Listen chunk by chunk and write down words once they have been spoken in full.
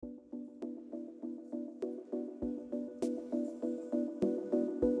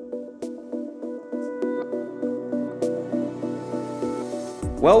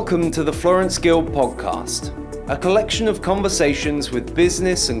Welcome to the Florence Guild podcast, a collection of conversations with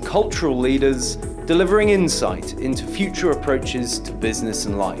business and cultural leaders delivering insight into future approaches to business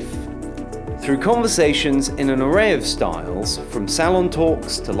and life. Through conversations in an array of styles, from salon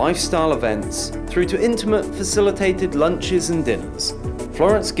talks to lifestyle events, through to intimate facilitated lunches and dinners,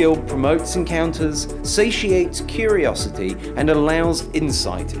 Florence Guild promotes encounters, satiates curiosity, and allows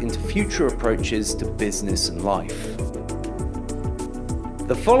insight into future approaches to business and life.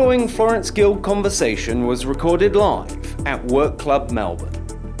 The following Florence Guild conversation was recorded live at Work Club Melbourne,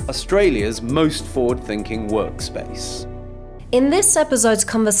 Australia's most forward-thinking workspace. In this episode's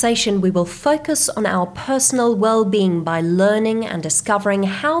conversation, we will focus on our personal well-being by learning and discovering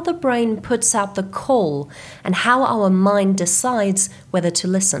how the brain puts out the call and how our mind decides whether to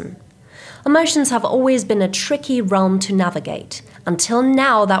listen. Emotions have always been a tricky realm to navigate, until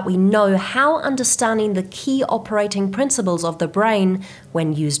now that we know how understanding the key operating principles of the brain,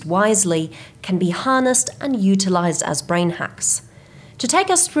 when used wisely, can be harnessed and utilized as brain hacks. To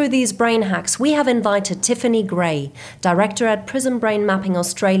take us through these brain hacks, we have invited Tiffany Gray, Director at Prism Brain Mapping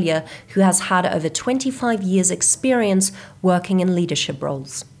Australia, who has had over 25 years' experience working in leadership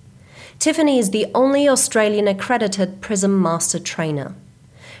roles. Tiffany is the only Australian accredited Prism Master Trainer.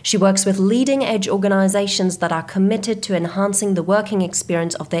 She works with leading-edge organisations that are committed to enhancing the working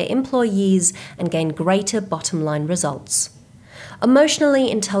experience of their employees and gain greater bottom-line results. Emotionally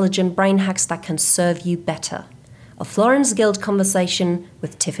intelligent brain hacks that can serve you better. A Florence Guild conversation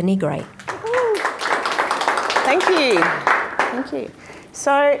with Tiffany Gray. Thank you.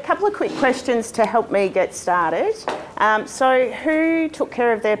 So a couple of quick questions to help me get started. So who took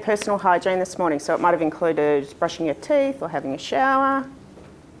care of their personal hygiene this morning? So it might have included brushing your teeth or having a shower.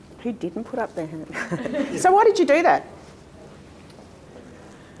 Who didn't put up their hand? So why did you do that?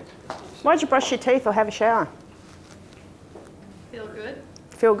 Why did you brush your teeth or have a shower? Feel good?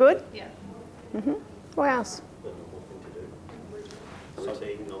 Feel good? Yeah. What else?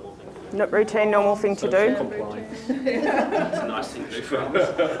 Routine, normal thing to do. Not routine, normal thing to do. It's a nice thing to do for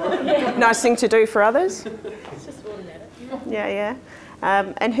others. Nice thing to do for others? It's just automatic. Yeah.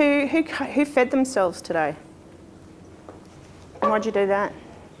 And who fed themselves today? And why'd you do that?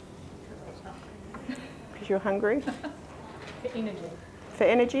 Because you're hungry? For energy. For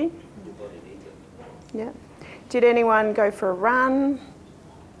energy? Yeah. Did anyone go for a run?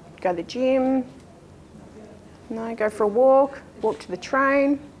 Go to the gym? No, go for a walk to the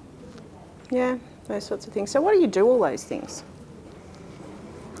train? Yeah, those sorts of things. So why do you do all those things?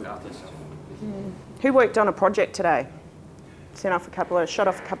 Who worked on a project today? Shot off a couple of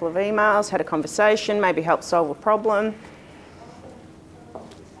emails, had a conversation, maybe helped solve a problem.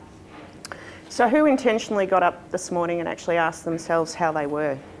 So who intentionally got up this morning and actually asked themselves how they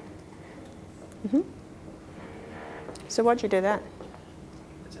were? So why'd you do that?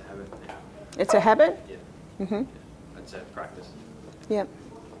 It's a habit. It's a habit? Yeah. It's a practice. Yep.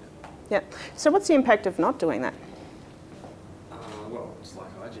 So what's the impact of not doing that? Well, it's like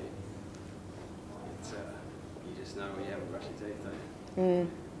hygiene. It's you just know when you haven't brushed your teeth, don't you?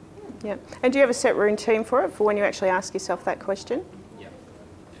 Yep. And do you have a set routine for it, for when you actually ask yourself that question? Yeah.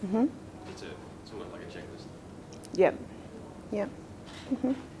 It's almost like a checklist. Yep.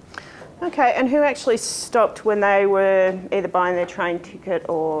 Okay, and who actually stopped when they were either buying their train ticket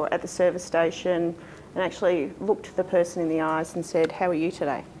or at the service station and actually looked the person in the eyes and said, "How are you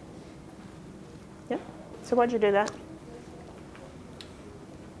today?" Yep. So why'd you do that?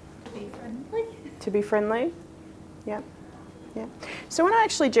 To be friendly. To be friendly? Yep. So when I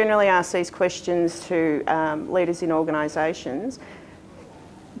actually generally ask these questions to leaders in organisations,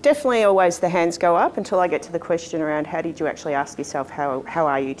 definitely always the hands go up until I get to the question around how did you actually ask yourself, how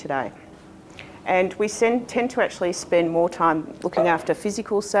are you today? And we tend to actually spend more time looking after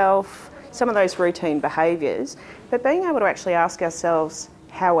physical self, some of those routine behaviours, but being able to actually ask ourselves,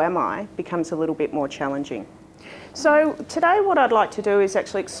 how am I, becomes a little bit more challenging. So today what I'd like to do is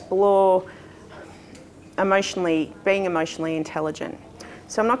actually explore being emotionally intelligent.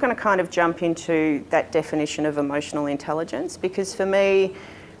 So I'm not going to kind of jump into that definition of emotional intelligence, because for me,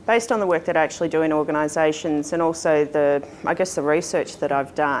 based on the work that I actually do in organisations and also the research that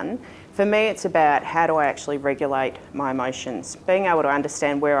I've done, for me it's about how do I actually regulate my emotions, being able to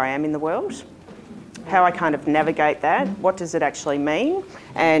understand where I am in the world, how I kind of navigate that, what does it actually mean,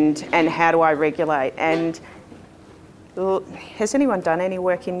 and how do I regulate. And has anyone done any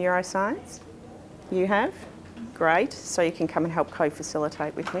work in neuroscience? You have? Great. So you can come and help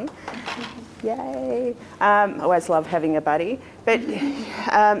co-facilitate with me. Yay. I always love having a buddy. But,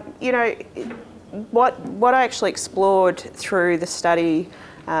 what I actually explored through the study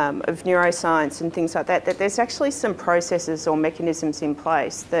of neuroscience and things like that, that there's actually some processes or mechanisms in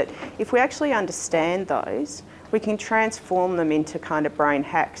place that if we actually understand those, we can transform them into kind of brain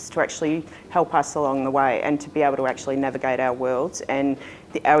hacks to actually help us along the way and to be able to actually navigate our worlds and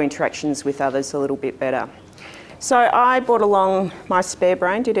our interactions with others a little bit better. So I brought along my spare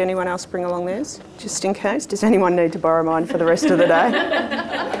brain. Did anyone else bring along theirs? Just in case. Does anyone need to borrow mine for the rest of the day?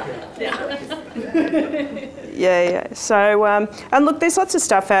 Yeah. So, and look, there's lots of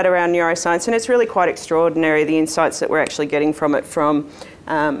stuff out around neuroscience, and it's really quite extraordinary, the insights that we're actually getting from it from,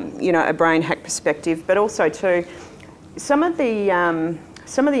 a brain hack perspective, but also too, some of the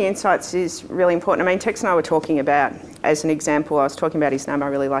insights is really important. I mean, Tex and I were talking about, as an example, I was talking about his name. I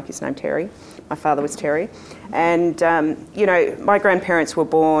really like his name, Terry. My father was Terry. And, my grandparents were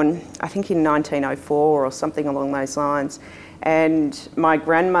born, I think in 1904 or something along those lines. And my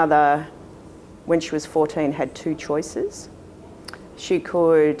grandmother, when she was 14, had two choices. She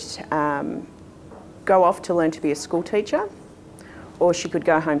could go off to learn to be a school teacher, or she could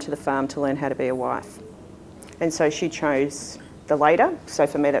go home to the farm to learn how to be a wife. And so she chose the later. So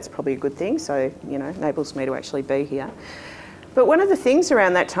for me, that's probably a good thing. So, enables me to actually be here. But one of the things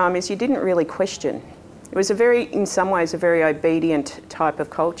around that time is you didn't really question. It was in some ways, a very obedient type of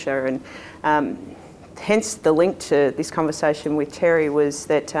culture. And hence the link to this conversation with Terry was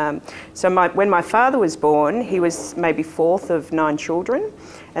that, when my father was born, he was maybe fourth of 9 children,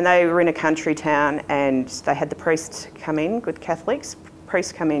 and they were in a country town, and they had the priest come in, good Catholics,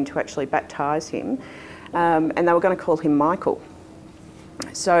 priests come in to actually baptise him, and they were going to call him Michael.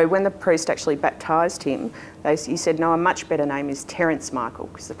 So when the priest actually baptised him, he said, no, a much better name is Terence Michael,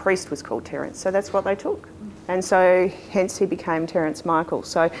 because the priest was called Terence. So that's what they took. And so hence he became Terence Michael.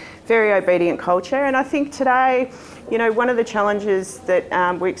 So very obedient culture. And I think today, one of the challenges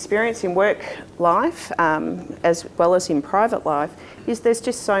that we experience in work life, as well as in private life, is there's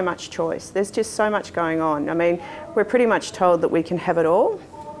just so much choice. There's just so much going on. I mean, we're pretty much told that we can have it all,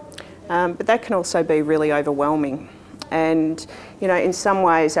 but that can also be really overwhelming. And, in some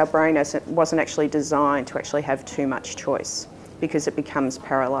ways our brain wasn't actually designed to actually have too much choice because it becomes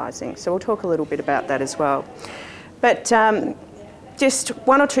paralysing. So we'll talk a little bit about that as well. But just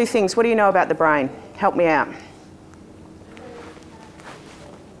one or two things. What do you know about the brain? Help me out.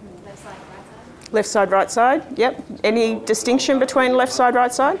 Left side, right side. Left side, right side. Yep. Any distinction between left side,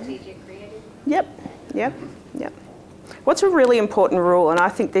 right side? Strategic, creative. Yep. What's a really important rule, and I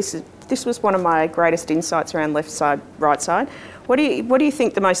think this was one of my greatest insights around left side, right side. What do you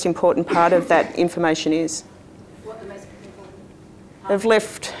think the most important part of that information is? What the most important part? Of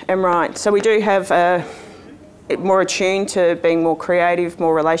left and right. So we do have more attuned to being more creative,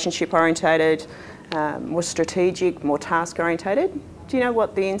 more relationship orientated, more strategic, more task orientated. Do you know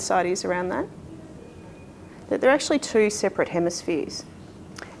what the insight is around that? That they're actually two separate hemispheres.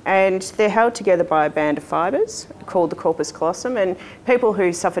 And they're held together by a band of fibres called the corpus callosum, and people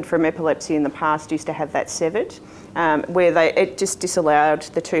who suffered from epilepsy in the past used to have that severed, where it just disallowed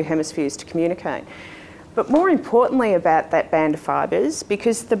the two hemispheres to communicate. But more importantly about that band of fibres,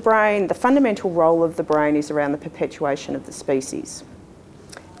 because the brain, the fundamental role of the brain is around the perpetuation of the species.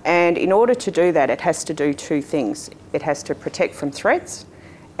 And in order to do that, it has to do two things. It has to protect from threats,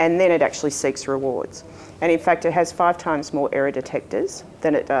 and then it actually seeks rewards. And in fact, it has 5 times more error detectors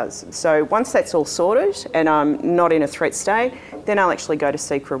than it does. So once that's all sorted and I'm not in a threat state, then I'll actually go to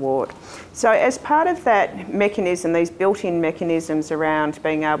seek reward. So as part of that mechanism, these built-in mechanisms around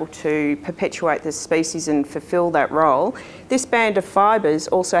being able to perpetuate the species and fulfil that role, this band of fibres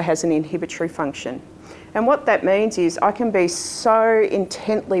also has an inhibitory function. And what that means is I can be so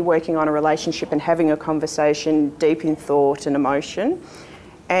intently working on a relationship and having a conversation deep in thought and emotion,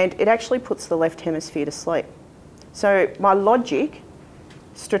 and it actually puts the left hemisphere to sleep. So my logic,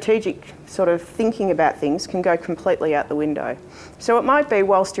 strategic sort of thinking about things can go completely out the window. So it might be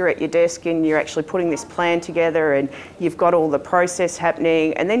whilst you're at your desk and you're actually putting this plan together and you've got all the process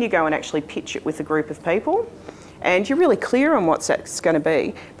happening, and then you go and actually pitch it with a group of people and you're really clear on what that's going to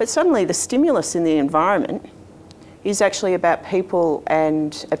be, but suddenly the stimulus in the environment is actually about people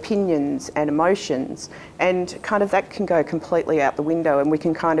and opinions and emotions, and kind of that can go completely out the window and we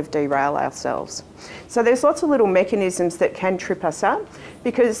can kind of derail ourselves. So there's lots of little mechanisms that can trip us up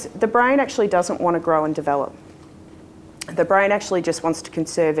because the brain actually doesn't want to grow and develop. The brain actually just wants to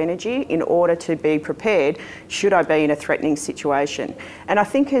conserve energy in order to be prepared should I be in a threatening situation. And I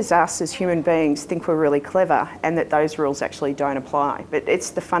think as us, as human beings, think we're really clever and that those rules actually don't apply. But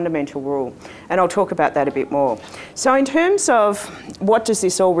it's the fundamental rule. And I'll talk about that a bit more. So in terms of what does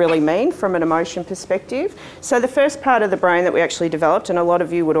this all really mean from an emotion perspective? So the first part of the brain that we actually developed, and a lot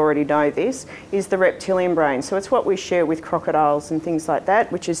of you would already know this, is the reptilian brain. So it's what we share with crocodiles and things like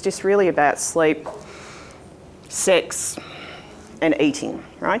that, which is just really about sleep, sex and eating,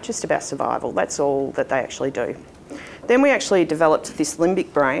 right? Just about survival. That's all that they actually do. Then we actually developed this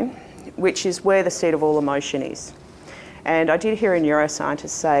limbic brain, which is where the seat of all emotion is. And I did hear a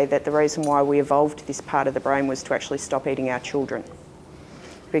neuroscientist say that the reason why we evolved this part of the brain was to actually stop eating our children.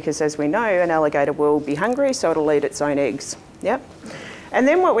 Because as we know, an alligator will be hungry, so it'll eat its own eggs. Yep. And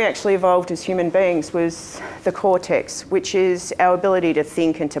then what we actually evolved as human beings was the cortex, which is our ability to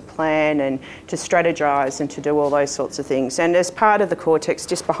think and to plan and to strategise and to do all those sorts of things. And as part of the cortex,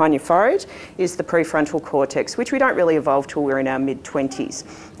 just behind your forehead, is the prefrontal cortex, which we don't really evolve till we're in our mid-20s.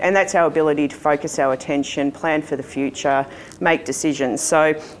 And that's our ability to focus our attention, plan for the future, make decisions.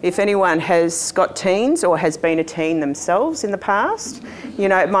 So if anyone has got teens or has been a teen themselves in the past, you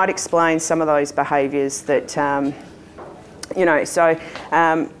know, it might explain some of those behaviours that so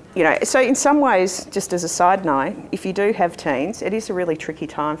in some ways, just as a side note, if you do have teens, it is a really tricky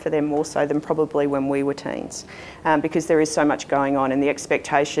time for them more so than probably when we were teens, because there is so much going on and the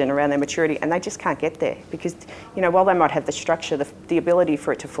expectation around their maturity, and they just can't get there because, you know, while they might have the structure, the ability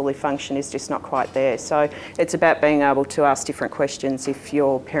for it to fully function is just not quite there. So it's about being able to ask different questions if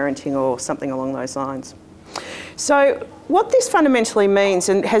you're parenting or something along those lines. So what this fundamentally means,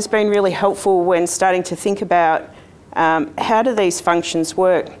 and has been really helpful when starting to think about how do these functions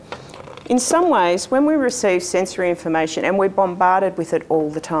work? In some ways, when we receive sensory information and we're bombarded with it all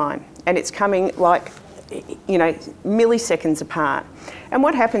the time, and it's coming like, you know, milliseconds apart, and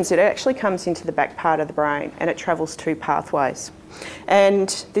what happens is it actually comes into the back part of the brain and it travels two pathways. And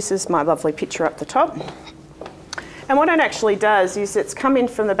this is my lovely picture up the top. And what it actually does is it's come in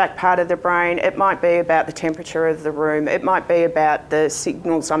from the back part of the brain. It might be about the temperature of the room. It might be about the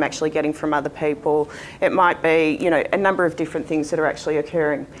signals I'm actually getting from other people. It might be, you know, a number of different things that are actually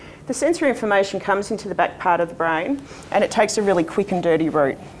occurring. The sensory information comes into the back part of the brain and it takes a really quick and dirty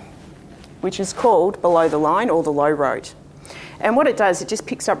route, which is called below the line or the low road. And what it does, it just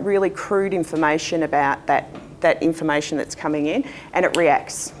picks up really crude information about that information that's coming in and it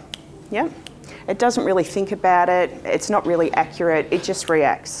reacts. Yeah? It doesn't really think about it, it's not really accurate, it just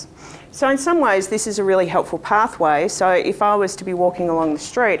reacts. So in some ways this is a really helpful pathway. So if I was to be walking along the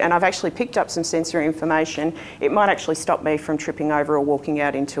street and I've actually picked up some sensory information, it might actually stop me from tripping over or walking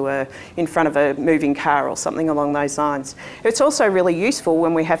out in front of a moving car or something along those lines. It's also really useful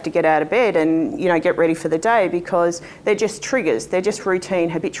when we have to get out of bed and, you know, get ready for the day, because they're just triggers, they're just routine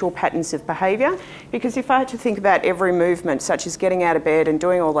habitual patterns of behaviour. Because if I had to think about every movement, such as getting out of bed and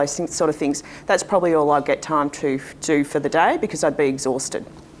doing all those sort of things, that's probably all I'd get time to do for the day because I'd be exhausted.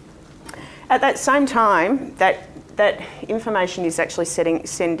 At that same time, that information is actually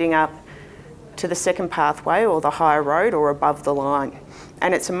sending up to the second pathway or the higher road or above the line.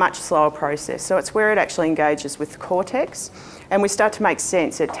 And it's a much slower process. So it's where it actually engages with the cortex and we start to make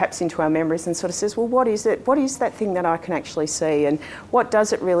sense. It taps into our memories and sort of says, well, what is it? What is that thing that I can actually see? And what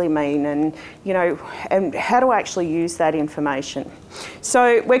does it really mean? And, you know, and how do I actually use that information?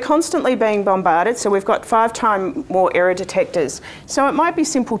 So we're constantly being bombarded. So we've got 5 times more error detectors. So it might be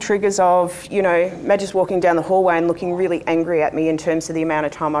simple triggers of, you know, Madge's walking down the hallway and looking really angry at me in terms of the amount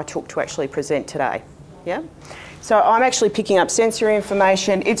of time I took to actually present today. Yeah? So I'm actually picking up sensory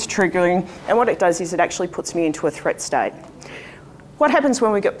information, it's triggering, and what it does is it actually puts me into a threat state. What happens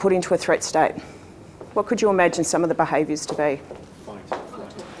when we get put into a threat state? What could you imagine some of the behaviours to be?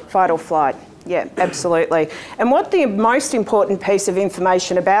 Fight or flight. Yeah, absolutely. And what the most important piece of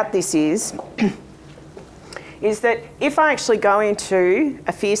information about this is that if I actually go into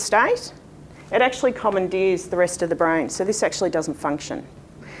a fear state, it actually commandeers the rest of the brain. So this actually doesn't function.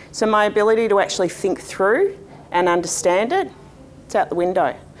 So my ability to actually think through and understand it, it's out the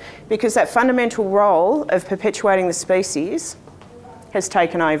window. Because that fundamental role of perpetuating the species has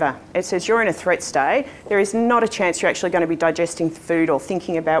taken over. It says you're in a threat state. There is not a chance you're actually going to be digesting food or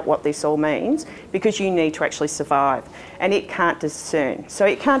thinking about what this all means, because you need to actually survive. And it can't discern. So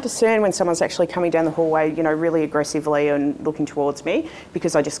it can't discern when someone's actually coming down the hallway, you know, really aggressively and looking towards me,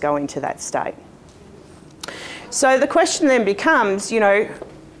 because I just go into that state. So the question then becomes, you know,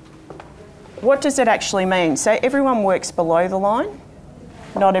 what does it actually mean? So everyone works below the line,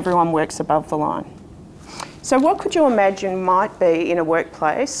 not everyone works above the line. So what could you imagine might be in a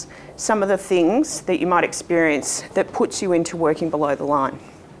workplace some of the things that you might experience that puts you into working below the line?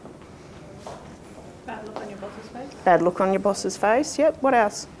 Bad look on your boss's face. Bad look on your boss's face, yep. What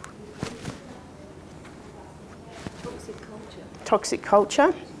else? Toxic culture. Toxic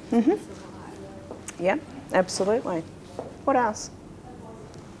culture. Yep, absolutely. What else?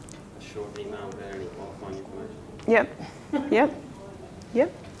 A short email without any qualifying information. Yep, yep,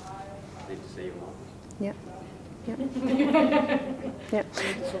 yep, Need to see your mum. yep, yep. Yep.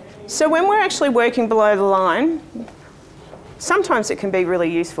 So when we're actually working below the line, sometimes it can be really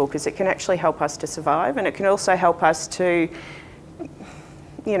useful because it can actually help us to survive, and it can also help us to,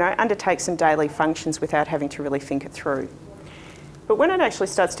 you know, undertake some daily functions without having to really think it through. But when it actually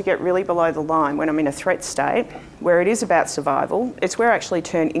starts to get really below the line, when I'm in a threat state, where it is about survival, it's where I actually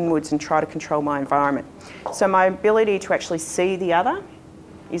turn inwards and try to control my environment. So my ability to actually see the other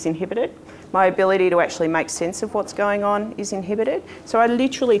is inhibited. My ability to actually make sense of what's going on is inhibited. So I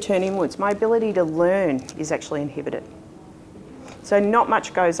literally turn inwards. My ability to learn is actually inhibited. So not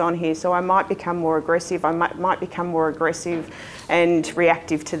much goes on here. So I might become more aggressive. I might become more aggressive and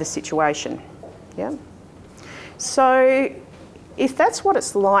reactive to the situation. Yeah. So if that's what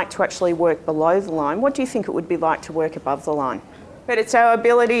it's like to actually work below the line, what do you think it would be like to work above the line? But it's our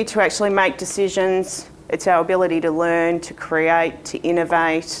ability to actually make decisions. It's our ability to learn, to create, to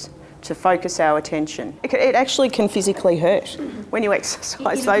innovate, to focus our attention. It actually can physically hurt when you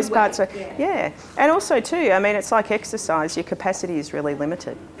exercise those parts. Yeah. And also too, I mean, it's like exercise, your capacity is really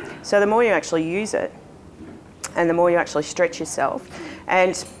limited. So the more you actually use it, and the more you actually stretch yourself.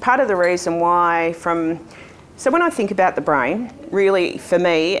 And part of the reason why so when I think about the brain, really for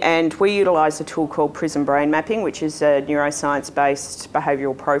me, and we utilise a tool called Prism Brain Mapping, which is a neuroscience-based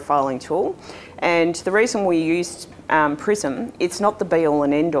behavioural profiling tool. And the reason we use Prism, it's not the be-all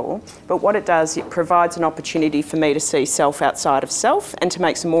and end-all, but what it does, it provides an opportunity for me to see self outside of self and to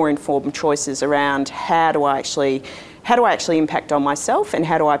make some more informed choices around how do I actually impact on myself and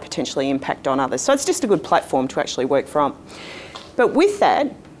how do I potentially impact on others. So it's just a good platform to actually work from. But with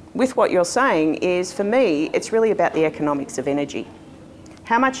that, with what you're saying is, for me, it's really about the economics of energy.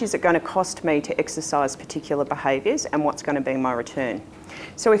 How much is it going to cost me to exercise particular behaviours and what's going to be my return?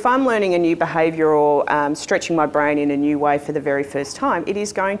 So if I'm learning a new behaviour or stretching my brain in a new way for the very first time, it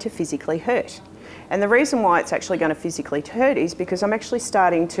is going to physically hurt. And the reason why it's actually going to physically hurt is because I'm actually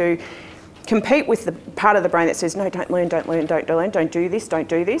starting to compete with the part of the brain that says, no, don't learn, don't do this, don't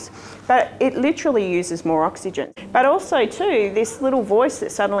do this. But it literally uses more oxygen. But also too, this little voice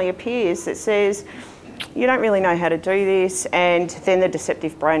that suddenly appears that says, you don't really know how to do this, and then the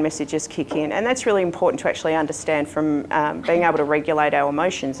deceptive brain messages kick in. And that's really important to actually understand from being able to regulate our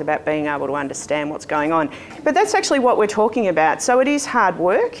emotions, about being able to understand what's going on. But that's actually what we're talking about. So it is hard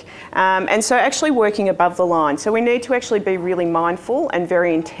work, and so actually working above the line. So we need to actually be really mindful and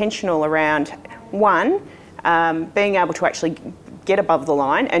very intentional around, one, being able to actually get above the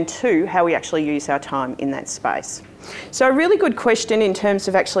line, and two, how we actually use our time in that space. So a really good question in terms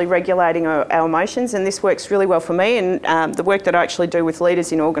of actually regulating our emotions, and this works really well for me, and the work that I actually do with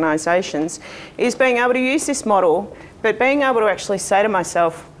leaders in organisations is being able to use this model, but being able to actually say to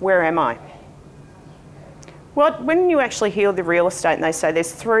myself, where am I? When you actually hear the real estate and they say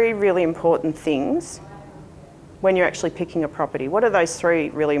there's three really important things when you're actually picking a property, what are those three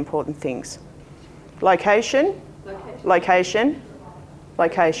really important things? Location, location,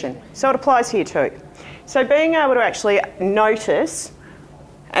 location. So it applies here too. So being able to actually notice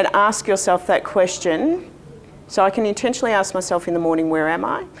and ask yourself that question, so I can intentionally ask myself in the morning, where am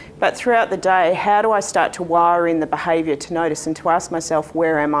I? But throughout the day, how do I start to wire in the behaviour to notice and to ask myself,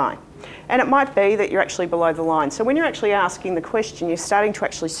 where am I? And it might be that you're actually below the line. So when you're actually asking the question, you're starting to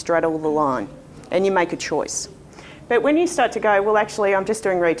actually straddle the line and you make a choice. But when you start to go, well, actually, I'm just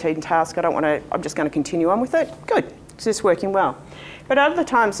doing routine tasks, I'm just going to continue on with it, good, it's just working well. But other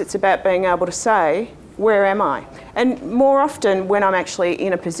times it's about being able to say, where am I? And more often when I'm actually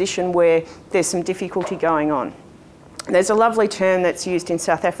in a position where there's some difficulty going on. There's a lovely term that's used in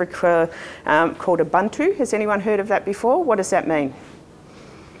South Africa called Ubuntu. Has anyone heard of that before? What does that mean?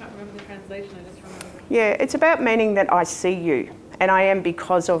 I can't remember the translation, I just remember. Yeah, it's about meaning that I see you and I am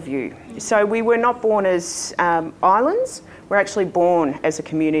because of you. So we were not born as islands, we're actually born as a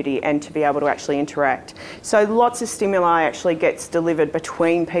community and to be able to actually interact. So lots of stimuli actually gets delivered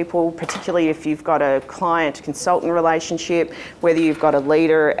between people, particularly if you've got a client-consultant relationship, whether you've got a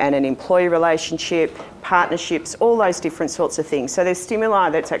leader and an employee relationship, partnerships, all those different sorts of things. So there's stimuli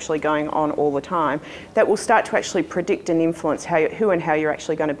that's actually going on all the time that will start to actually predict and influence who and how you're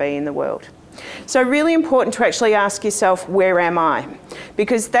actually going to be in the world. So really important to actually ask yourself, where am I?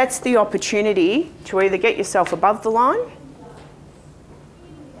 Because that's the opportunity to either get yourself above the line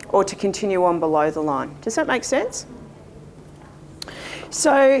or to continue on below the line. Does that make sense?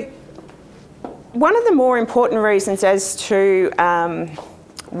 So one of the more important reasons as to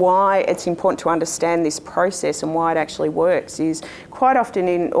why it's important to understand this process and why it actually works is quite often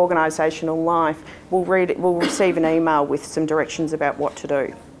in organisational life we'll receive an email with some directions about what to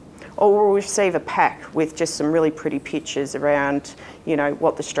do, or we'll receive a pack with just some really pretty pictures around, you know,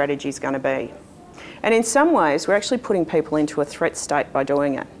 what the strategy is going to be. And in some ways we're actually putting people into a threat state by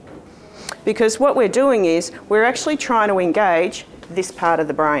doing it, because what we're doing is we're actually trying to engage this part of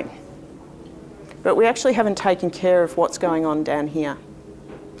the brain, but we actually haven't taken care of what's going on down here.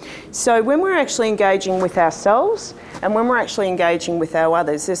 So when we're actually engaging with ourselves and when we're actually engaging with our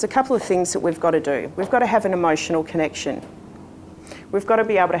others, there's a couple of things that we've got to do. We've got to have an emotional connection. We've got to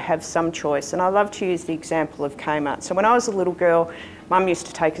be able to have some choice. And I love to use the example of Kmart. So when I was a little girl, Mum used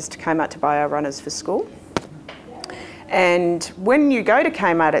to take us to Kmart to buy our runners for school. And when you go to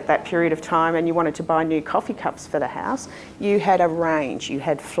Kmart at that period of time and you wanted to buy new coffee cups for the house, you had a range. You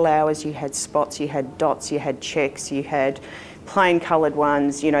had flowers, you had spots, you had dots, you had checks, you had plain coloured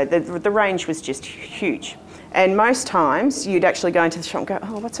ones. You know, the range was just huge. And most times you'd actually go into the shop and go,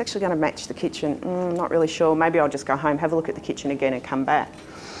 oh, what's actually going to match the kitchen? Not really sure. Maybe I'll just go home, have a look at the kitchen again and come back.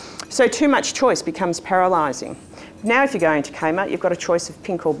 So too much choice becomes paralysing. Now if you go into Kmart, you've got a choice of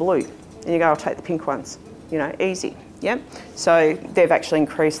pink or blue. And you go, I'll take the pink ones. You know, easy. Yeah. So they've actually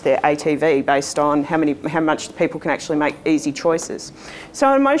increased their ATV based on how much people can actually make easy choices.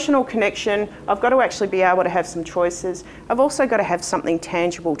 So emotional connection, I've got to actually be able to have some choices. I've also got to have something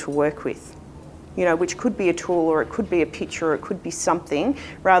tangible to work with, you know, which could be a tool or it could be a picture or it could be something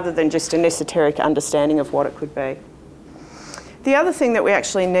rather than just an esoteric understanding of what it could be. The other thing that we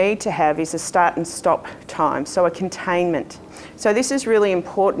actually need to have is a start and stop time, so a containment. So this is really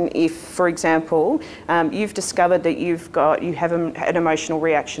important if, for example, you've discovered that you have an emotional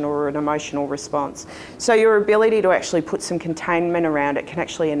reaction or an emotional response. So your ability to actually put some containment around it can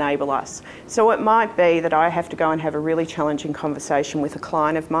actually enable us. So it might be that I have to go and have a really challenging conversation with a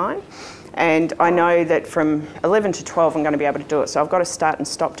client of mine, and I know that from 11 to 12 I'm going to be able to do it. So I've got a start and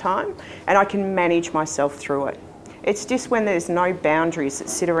stop time, and I can manage myself through it. It's just when there's no boundaries that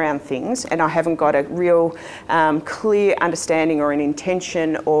sit around things and I haven't got a real clear understanding or an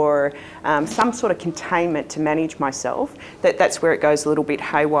intention or some sort of containment to manage myself, that's where it goes a little bit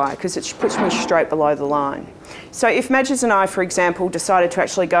haywire, because it puts me straight below the line. So if Madges and I, for example, decided to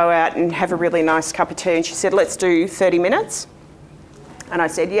actually go out and have a really nice cup of tea and she said, let's do 30 minutes. And I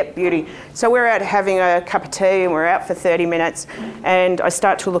said, yep, beauty. So we're out having a cup of tea and we're out for 30 minutes and I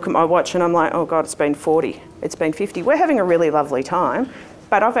start to look at my watch and I'm like, oh God, it's been 40, it's been 50. We're having a really lovely time,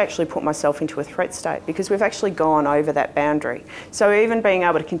 but I've actually put myself into a threat state because we've actually gone over that boundary. So even being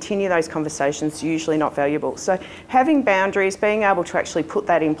able to continue those conversations is usually not valuable. So having boundaries, being able to actually put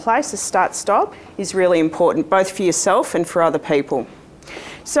that in place, a start-stop, is really important, both for yourself and for other people.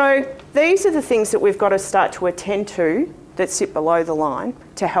 So these are the things that we've got to start to attend to that sit below the line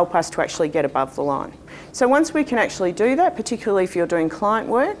to help us to actually get above the line. So once we can actually do that, particularly if you're doing client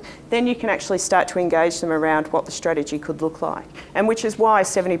work, then you can actually start to engage them around what the strategy could look like. And which is why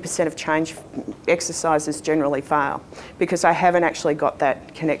 70% of change exercises generally fail, because I haven't actually got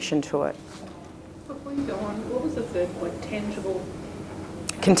that connection to it. Before you go on, what was the third point? Tangible?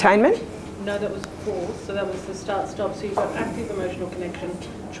 Containment? No, that was 4. So that was the start, stop. So you've got active emotional connection,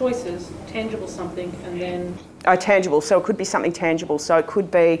 choices, tangible something, and then... Oh, tangible. So it could be something tangible. So it could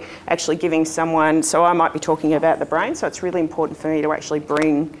be actually giving someone... So I might be talking about the brain. So it's really important for me to actually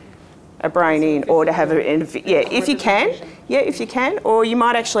bring a brain in, or to have if you can. Yeah, if you can. Or you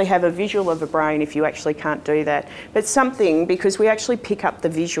might actually have a visual of a brain if you actually can't do that. But something, because we actually pick up the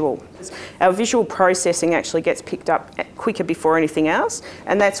visual. Our visual processing actually gets picked up quicker before anything else.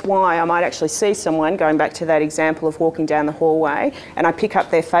 And that's why I might actually see someone, going back to that example of walking down the hallway, and I pick up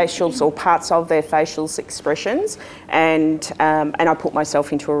their facials or parts of their facial expressions, and I put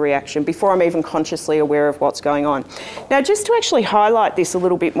myself into a reaction before I'm even consciously aware of what's going on. Now, just to actually highlight this a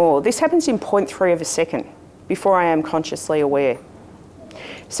little bit more, this happens in 0.3 of a second before I am consciously aware.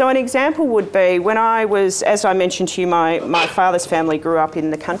 So an example would be when I was, as I mentioned to you, my father's family grew up in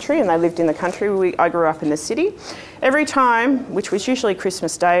the country and they lived in the country. I grew up in the city. Every time, which was usually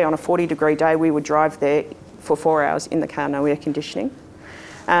Christmas Day on a 40-degree day, we would drive there for 4 hours in the car, no air conditioning.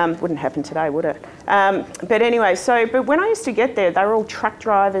 Wouldn't happen today, would it? But anyway, but when I used to get there, they were all truck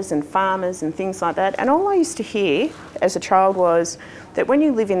drivers and farmers and things like that. And all I used to hear as a child was that when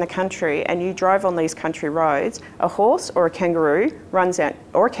you live in the country and you drive on these country roads, a horse or a kangaroo runs out,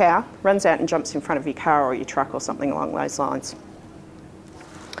 or a cow, runs out and jumps in front of your car or your truck or something along those lines.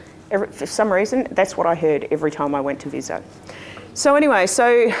 For some reason, that's what I heard every time I went to visit. So anyway,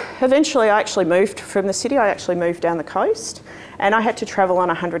 so eventually I actually moved from the city. I actually moved down the coast, and I had to travel on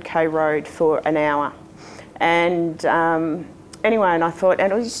a 100k road for an hour. And anyway, and I thought,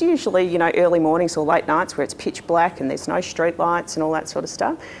 and it was usually, you know, early mornings or late nights where it's pitch black and there's no street lights and all that sort of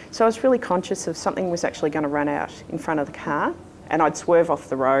stuff. So I was really conscious of something was actually going to run out in front of the car, and I'd swerve off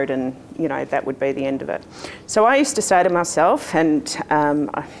the road and, you know, that would be the end of it. So I used to say to myself, and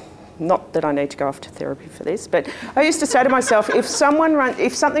not that I need to go off to therapy for this, but I used to say to myself, if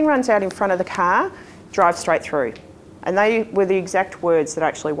something runs out in front of the car, drive straight through. And they were the exact words that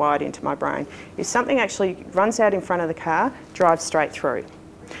actually wired into my brain. If something actually runs out in front of the car, drive straight through.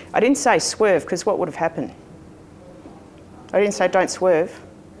 I didn't say swerve, because what would have happened? I didn't say don't swerve.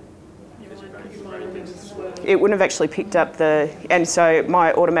 It wouldn't have actually picked up and so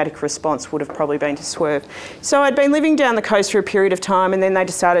my automatic response would have probably been to swerve. So I'd been living down the coast for a period of time, and then they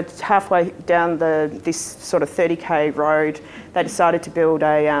decided halfway down this sort of 30k road, they decided to build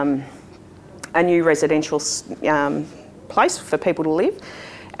a new residential place for people to live.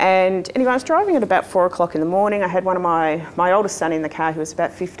 And anyway, I was driving at about 4 o'clock in the morning. I had one of my oldest son in the car, who was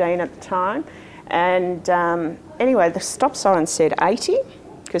about 15 at the time. And anyway, the stop sign said 80,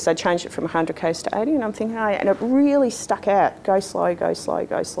 because they changed it from 100 k's to 80, and I'm thinking, oh, and it really stuck out, go slow, go slow,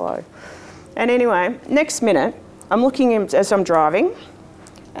 go slow. And anyway, next minute, I'm looking as I'm driving,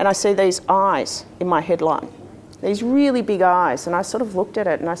 and I see these eyes in my headlight, these really big eyes, and I sort of looked at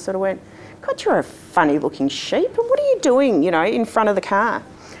it and I sort of went, God, you're a funny looking sheep, and what are you doing, you know, in front of the car?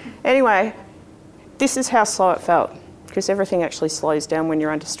 Anyway, this is how slow it felt, because everything actually slows down when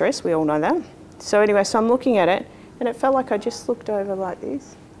you're under stress, we all know that. So anyway, so I'm looking at it, and it felt like I just looked over like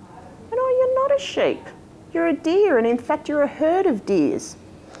this. And oh, you're not a sheep, you're a deer, and in fact you're a herd of deers.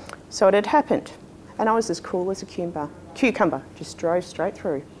 So it had happened, and I was as cool as a cucumber, just drove straight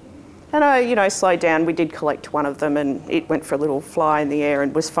through. And I, you know, slowed down. We did collect one of them, and it went for a little fly in the air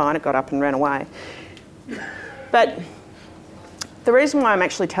and was fine. It got up and ran away. But the reason why I'm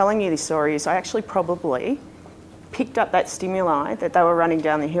actually telling you this story is I actually probably picked up that stimuli that they were running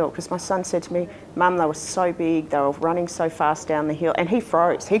down the hill, because my son said to me, Mum, they were so big, they were running so fast down the hill, and he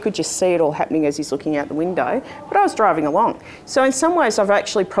froze. He could just see it all happening as he's looking out the window, but I was driving along. So in some ways I've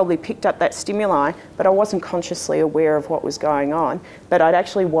actually probably picked up that stimuli, but I wasn't consciously aware of what was going on, but I'd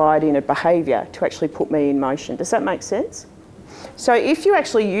actually wired in a behaviour to actually put me in motion. Does that make sense? So if you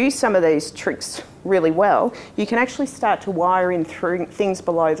actually use some of these tricks really well, you can actually start to wire in through things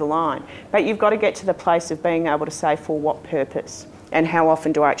below the line. But you've got to get to the place of being able to say for what purpose, and how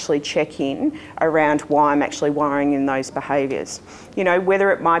often do I actually check in around why I'm actually wiring in those behaviours. You know,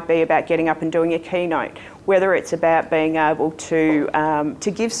 whether it might be about getting up and doing a keynote, whether it's about being able to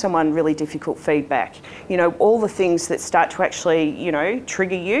give someone really difficult feedback. You know, all the things that start to actually, you know,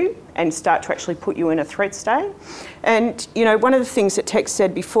 trigger you and start to actually put you in a threat state. And, you know, one of the things that Tex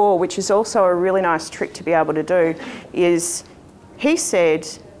said before, which is also a really nice trick to be able to do, is he said,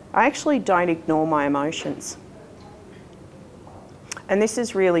 I actually don't ignore my emotions. And this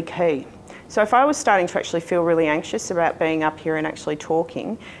is really key. So if I was starting to actually feel really anxious about being up here and actually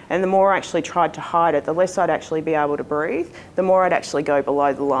talking, and the more I actually tried to hide it, the less I'd actually be able to breathe, the more I'd actually go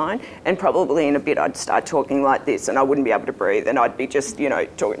below the line, and probably in a bit I'd start talking like this and I wouldn't be able to breathe, and I'd be just, you know,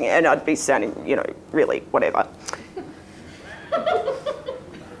 talking, and I'd be sounding, you know, really whatever.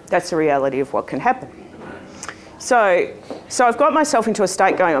 That's the reality of what can happen. So I've got myself into a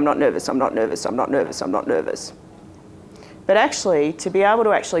state going, I'm not nervous, I'm not nervous, I'm not nervous, I'm not nervous. But actually, to be able to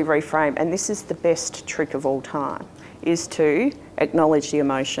actually reframe, and this is the best trick of all time, is to acknowledge the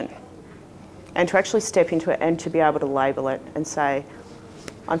emotion and to actually step into it and to be able to label it and say,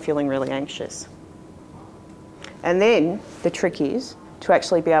 I'm feeling really anxious. And then the trick is to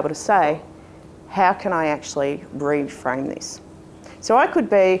actually be able to say, how can I actually reframe this? So I could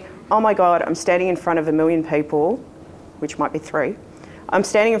be, oh my God, I'm standing in front of 1 million people, which might be 3. I'm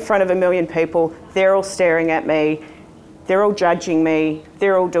standing in front of 1 million people, they're all staring at me, they're all judging me,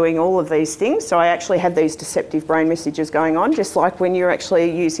 they're all doing all of these things. So I actually have these deceptive brain messages going on, just like when you're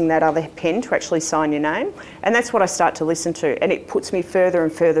actually using that other pen to actually sign your name. And that's what I start to listen to, and it puts me further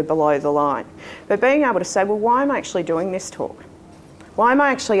and further below the line. But being able to say, well, why am I actually doing this talk? Why am I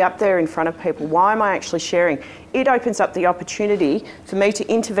actually up there in front of people? Why am I actually sharing? It opens up the opportunity for me to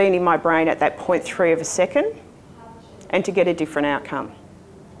intervene in my brain at that 0.3 of a second and to get a different outcome.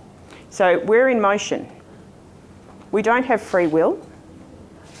 So we're in motion. We don't have free will,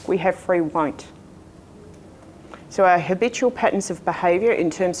 we have free won't. So our habitual patterns of behaviour in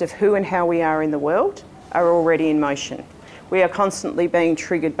terms of who and how we are in the world are already in motion. We are constantly being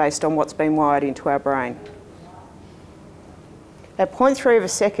triggered based on what's been wired into our brain. At 0.3 of a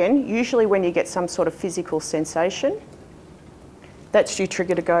second, usually when you get some sort of physical sensation, That's your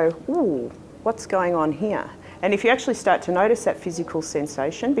trigger to go, ooh, what's going on here? And if you actually start to notice that physical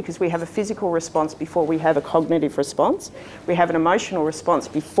sensation, because we have a physical response before we have a cognitive response, we have an emotional response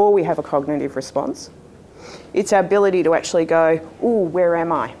before we have a cognitive response, it's our ability to actually go, ooh, where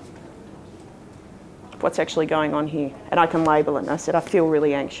am I? What's actually going on here? And I can label it. And I said, I feel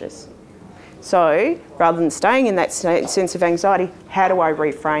really anxious. So rather than staying in that sense of anxiety, how do I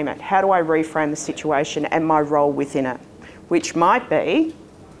reframe it? How do I reframe the situation and my role within it? Which might be,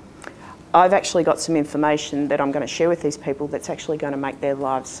 I've actually got some information that I'm going to share with these people that's actually going to make their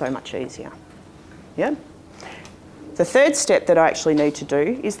lives so much easier. Yeah? The third step that I actually need to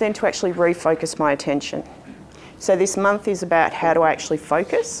do is then to actually refocus my attention. So this month is about how do I actually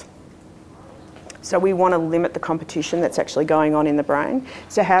focus. So we want to limit the competition that's actually going on in the brain.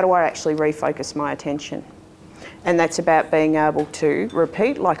 So how do I actually refocus my attention? And that's about being able to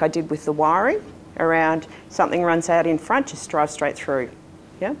repeat, like I did with the wiring, around something runs out in front, just drive straight through.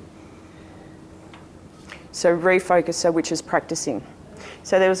 Yeah? So refocus, which is practicing.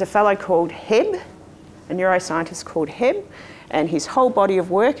 So there was a fellow called Hebb, a neuroscientist called Hebb, and his whole body of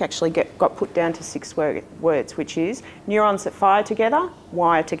work actually got put down to 6 words, which is neurons that fire together,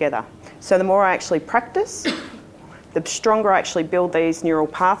 wire together. So the more I actually practice, the stronger I actually build these neural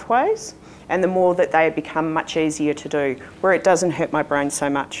pathways, and the more that they become much easier to do, where it doesn't hurt my brain so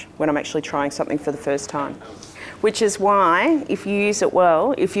much when I'm actually trying something for the first time. Which is why, if you use it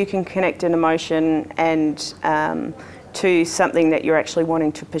well, if you can connect an emotion and to something that you're actually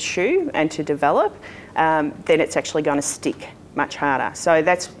wanting to pursue and to develop, then it's actually going to stick much harder. So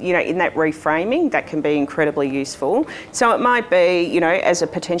that's, in that reframing, that can be incredibly useful. So it might be, as a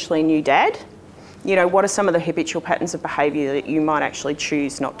potentially new dad, what are some of the habitual patterns of behaviour that you might actually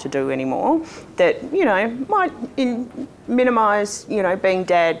choose not to do anymore that, might minimise, being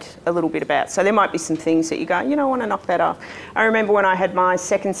dad a little bit about. So there might be some things that you go, I want to knock that off. I remember when I had my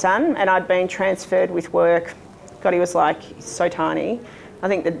second son and I'd been transferred with work. God, he was so tiny. I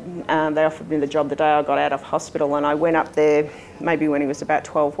think that they offered me the job the day I got out of hospital, and I went up there maybe when he was about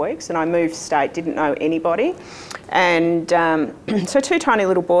 12 weeks, and I moved state, didn't know anybody. And so 2 tiny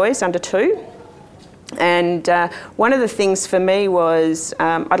little boys, under 2. And one of the things for me was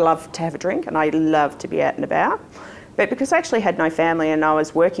I'd love to have a drink and I love to be out and about. But because I actually had no family and I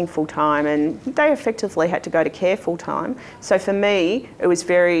was working full time and they effectively had to go to care full time, so for me it was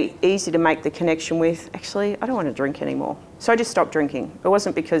very easy to make the connection with, actually, I don't want to drink anymore. So I just stopped drinking. It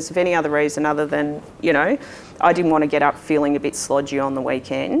wasn't because of any other reason other than, I didn't want to get up feeling a bit slodgy on the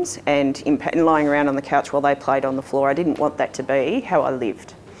weekends and lying around on the couch while they played on the floor. I didn't want that to be how I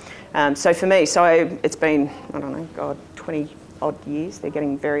lived. So for me, it's been, 20 odd years. They're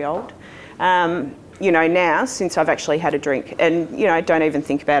getting very old. Now since I've actually had a drink and, don't even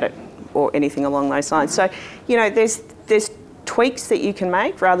think about it or anything along those lines. So, there's tweaks that you can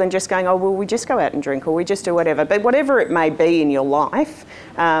make rather than just going, oh, well, we just go out and drink or we just do whatever. But whatever it may be in your life,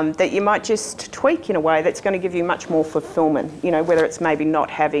 that you might just tweak in a way that's going to give you much more fulfilment, whether it's maybe not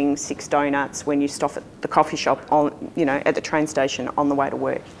having 6 donuts when you stop at the coffee shop at the train station on the way to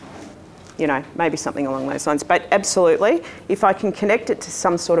work. Maybe something along those lines. But absolutely, if I can connect it to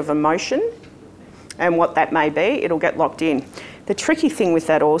some sort of emotion and what that may be, it'll get locked in. The tricky thing with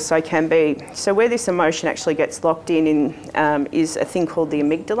that also can be, so where this emotion actually gets locked in is a thing called the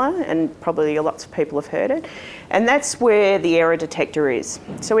amygdala, and probably lots of people have heard it. And that's where the error detector is.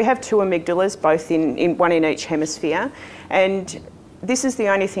 So we have 2 amygdalas, both in one in each hemisphere. And this is the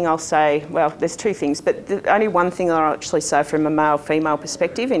only thing I'll say, well, there's 2 things, but the only one thing that I'll actually say from a male-female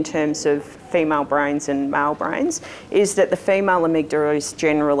perspective in terms of female brains and male brains is that the female amygdala is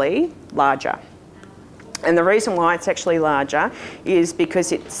generally larger. And the reason why it's actually larger is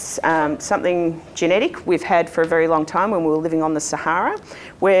because it's something genetic we've had for a very long time when we were living on the Sahara,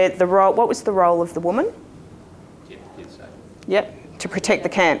 where what was the role of the woman? Yep, to protect the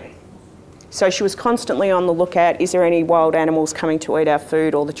camp. So she was constantly on the lookout, is there any wild animals coming to eat our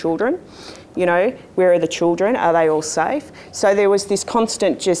food or the children? Where are the children? Are they all safe? So there was this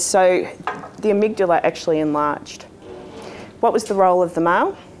constant so the amygdala actually enlarged. What was the role of the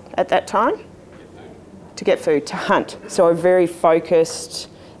male at that time? To get food, to hunt. So a very focused,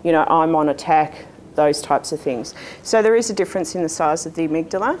 I'm on attack, those types of things. So there is a difference in the size of the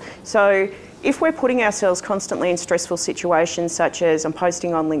amygdala. So if we're putting ourselves constantly in stressful situations, such as I'm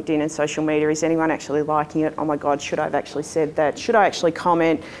posting on LinkedIn and social media, is anyone actually liking it? Oh my God, should I have actually said that? Should I actually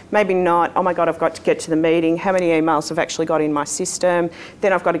comment? Maybe not. Oh my God, I've got to get to the meeting. How many emails I've actually got in my system?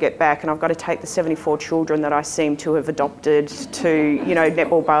 Then I've got to get back and I've got to take the 74 children that I seem to have adopted to,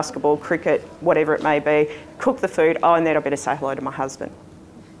 netball, basketball, cricket, whatever it may be, cook the food. Oh, and then I better say hello to my husband.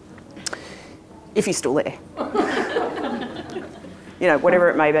 If he's still there. whatever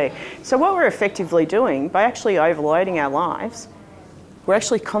it may be. So what we're effectively doing, by actually overloading our lives, we're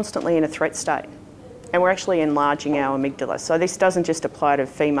actually constantly in a threat state. And we're actually enlarging our amygdala. So this doesn't just apply to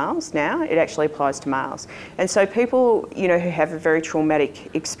females now, it actually applies to males. And so people, who have a very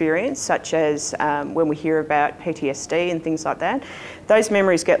traumatic experience, such as when we hear about PTSD and things like that, those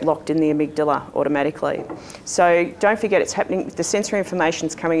memories get locked in the amygdala automatically. So don't forget, it's happening, the sensory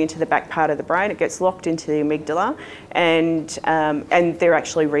information's coming into the back part of the brain, it gets locked into the amygdala, and they're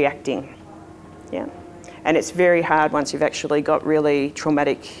actually reacting. Yeah. And it's very hard once you've actually got really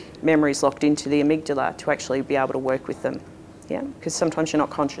traumatic memories locked into the amygdala to actually be able to work with them. Yeah, because sometimes you're not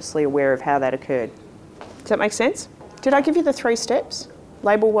consciously aware of how that occurred. Does that make sense? Did I give you the 3 steps?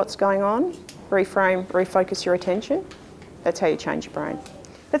 Label what's going on, reframe, refocus your attention. That's how you change your brain.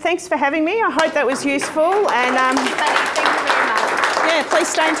 But thanks for having me. I hope that was useful. And Thank you very much. yeah, please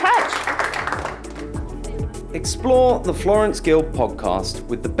stay in touch. Explore the Florence Guild podcast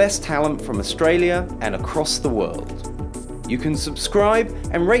with the best talent from Australia and across the world. You can subscribe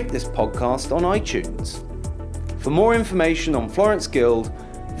and rate this podcast on iTunes. For more information on Florence Guild,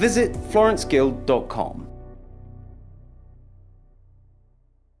 visit florenceguild.com.